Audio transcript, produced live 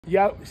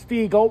Yeah,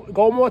 Steve,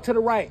 go more to the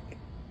right.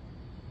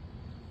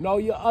 No,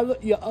 your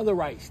other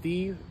right,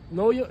 Steve.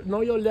 Know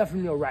your left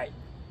from your right.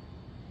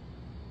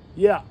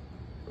 Yeah,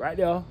 right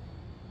there.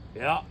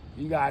 Yeah,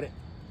 you got it.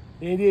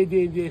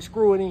 Then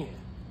screw it in.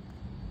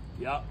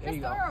 Yeah, there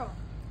you go. Mr. Earl.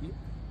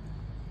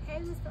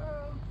 Hey, Mr.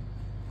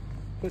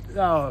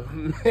 Earl. Oh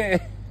man,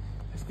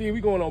 Steve,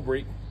 we going on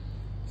break.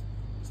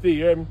 Steve,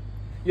 you hear me?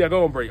 Yeah,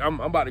 go on break.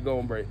 I'm about to go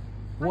on break.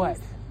 What?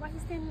 Why you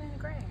standing in the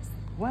grass?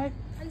 What?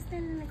 Why you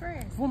standing in the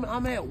grass? Woman,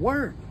 I'm at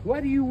work.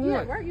 What do you want? You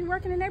at work? You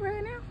working in the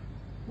neighborhood now?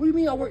 What do you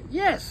mean I work?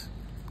 Yes.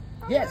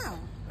 Oh, Yes. wow.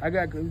 I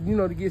got,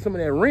 to get some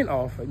of that rent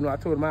off. I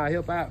told him I'd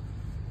help out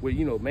with,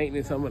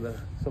 maintenance some of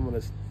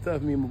the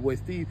stuff. Me and my boy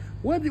Steve.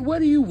 What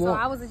do you want?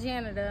 So I was a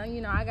janitor.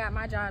 I got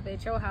my job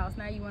at your house.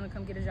 Now you want to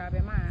come get a job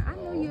at mine. I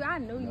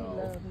know you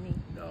love me.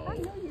 No. I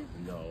know you.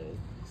 No,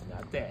 it's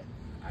not that.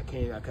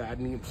 I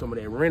need some of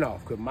that rent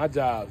off because my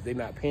jobs, they're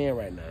not paying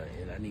right now,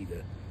 and I need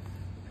to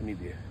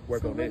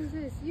work on that. What is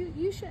this?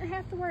 You shouldn't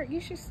have to work. You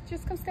should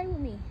just come stay with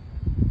me.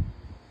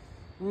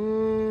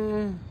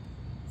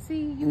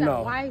 See, you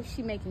got a wife.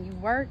 She making you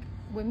work.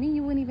 With me,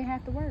 you wouldn't even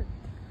have to work.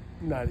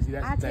 No, see,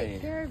 that's the thing. I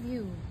take care of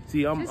you.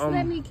 See, Can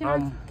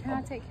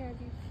I take care of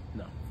you?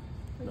 No.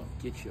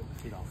 Please. No,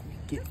 get off me.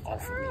 Get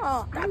off of me.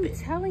 Stop I'm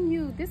telling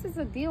you, this is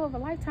a deal of a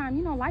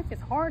lifetime. Life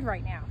is hard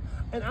right now.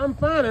 And I'm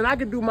fine, and I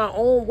can do my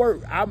own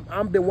work.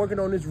 I've been working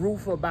on this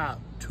roof for about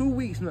 2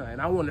 weeks now,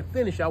 and I want to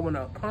finish. I want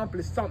to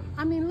accomplish something.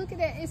 I mean, look at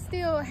that. It's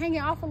still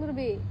hanging off a little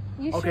bit.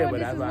 You sure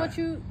this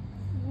is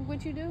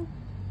what you do?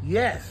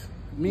 Yes.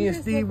 Me and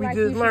Steve, we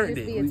just learned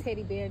it. You should just be a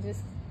teddy bear.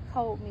 Just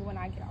hold me when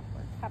I get off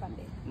work. How about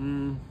that?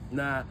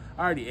 Nah,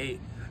 I already ate.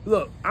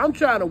 Look, I'm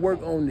trying to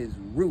work on this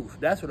roof.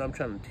 That's what I'm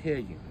trying to tell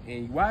you.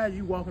 And why are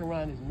you walking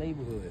around this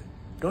neighborhood?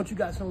 Don't you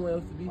got somewhere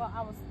else to be? Well,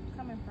 I was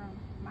coming from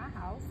my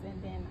house,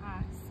 and then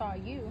I saw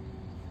you.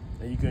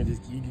 And you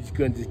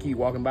couldn't just keep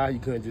walking by. You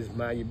couldn't just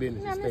mind your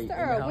business. Now, Mr.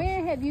 Earl,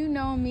 when have you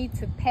known me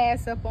to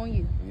pass up on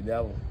you? You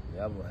never.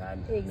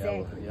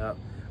 Exactly. Never, yep.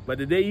 But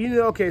today,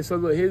 okay. So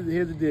look, here's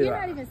the deal. You're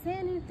not even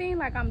saying anything.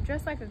 Like I'm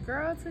dressed like a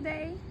girl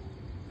today.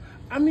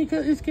 I mean,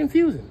 cause it's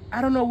confusing.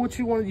 I don't know what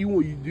you want. Do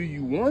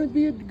you want to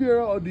be a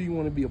girl or do you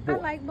want to be a boy? I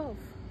like both.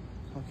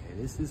 Okay,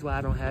 this is why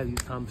I don't have these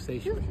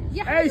conversations with you.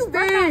 Yeah, hey, you Steve!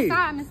 Work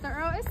outside, Mr.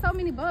 Earl. There's so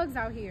many bugs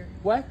out here.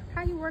 What?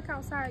 How you work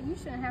outside? You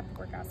shouldn't have to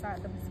work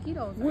outside. The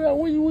mosquitoes. Well,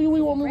 what you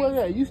want me to work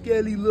at? You scared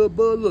of these little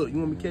bugs? Look, you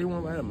want me to catch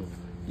one by them?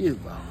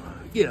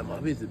 Get him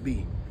up. It's a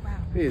bee. Wow.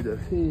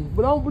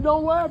 But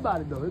don't worry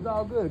about it though. It's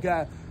all good.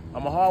 Cause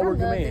I'm a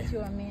hard-working man. That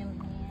you're a man.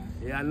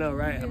 Yeah, I know,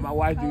 right? And my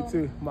wife do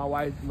too. My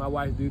wife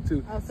do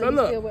too. Oh, so you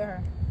look, still with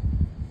her?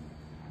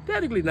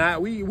 Technically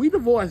not. We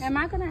divorced. Am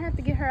I gonna have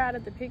to get her out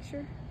of the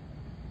picture?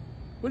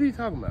 What are you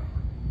talking about?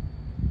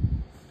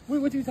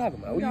 What you talking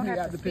about? You don't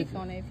have to speak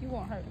on it. If you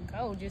want her to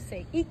go, just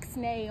say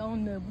Ixnay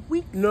on the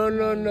week. No.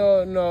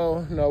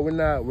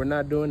 We're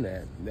not doing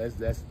that.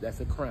 That's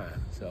a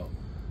crime. So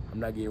I'm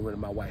not getting rid of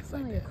my wife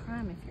like that. It's only a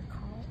crime if you're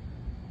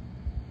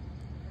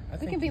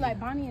caught. We can be like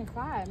Bonnie and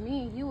Clyde.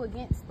 Me and you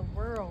against the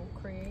world,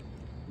 Craig.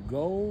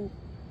 Go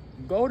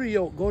to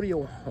your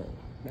home.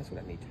 That's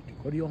what I need you to do.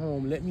 Go to your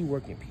home. Let me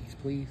work in peace,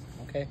 please.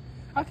 Okay.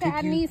 Okay.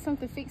 I need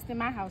something fixed in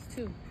my house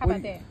too. How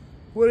about that?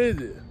 What is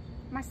it?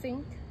 My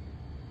sink.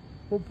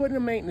 Well, put a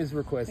maintenance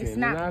request in. It's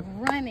not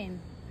running.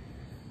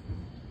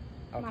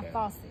 Okay. My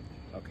faucet.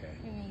 Okay.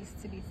 It needs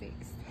to be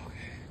fixed.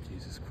 Okay.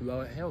 Jesus,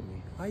 Lord, help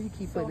me. Why you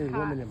keep putting this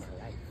woman in my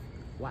life?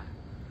 Why?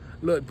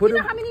 Look, you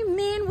know how many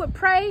men would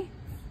pray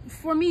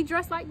for me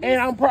dressed like this? And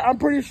I'm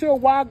pretty sure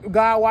why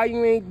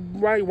you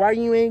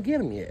ain't get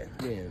him yet?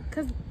 Yeah.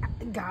 Because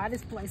God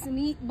is placing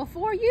me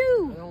before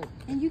you,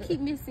 and you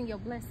keep missing your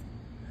blessing.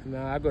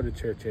 No, I go to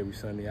church every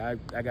Sunday. I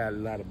got a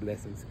lot of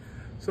blessings.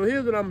 So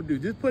here's what I'm gonna do.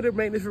 Just put a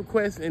maintenance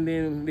request, and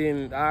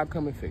then I'll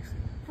come and fix it.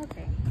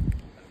 Okay.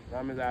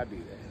 Promise I'll do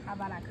that. How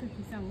about I cook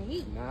you something to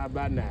eat? Nah, how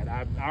about not?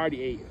 I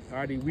already ate.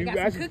 I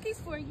got some cookies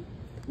for you.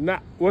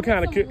 Not what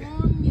kind of cookies?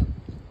 Warm milk,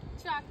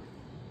 chocolate.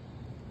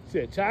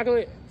 Shit,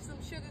 chocolate. Some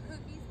sugar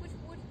cookies.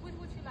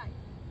 What you like?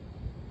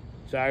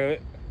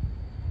 Chocolate.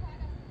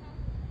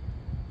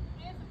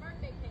 And some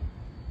birthday cake.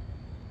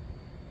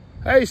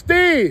 Hey,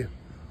 Steve.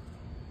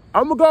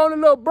 I'm gonna go on a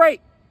little break.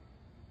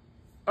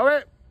 All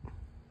right.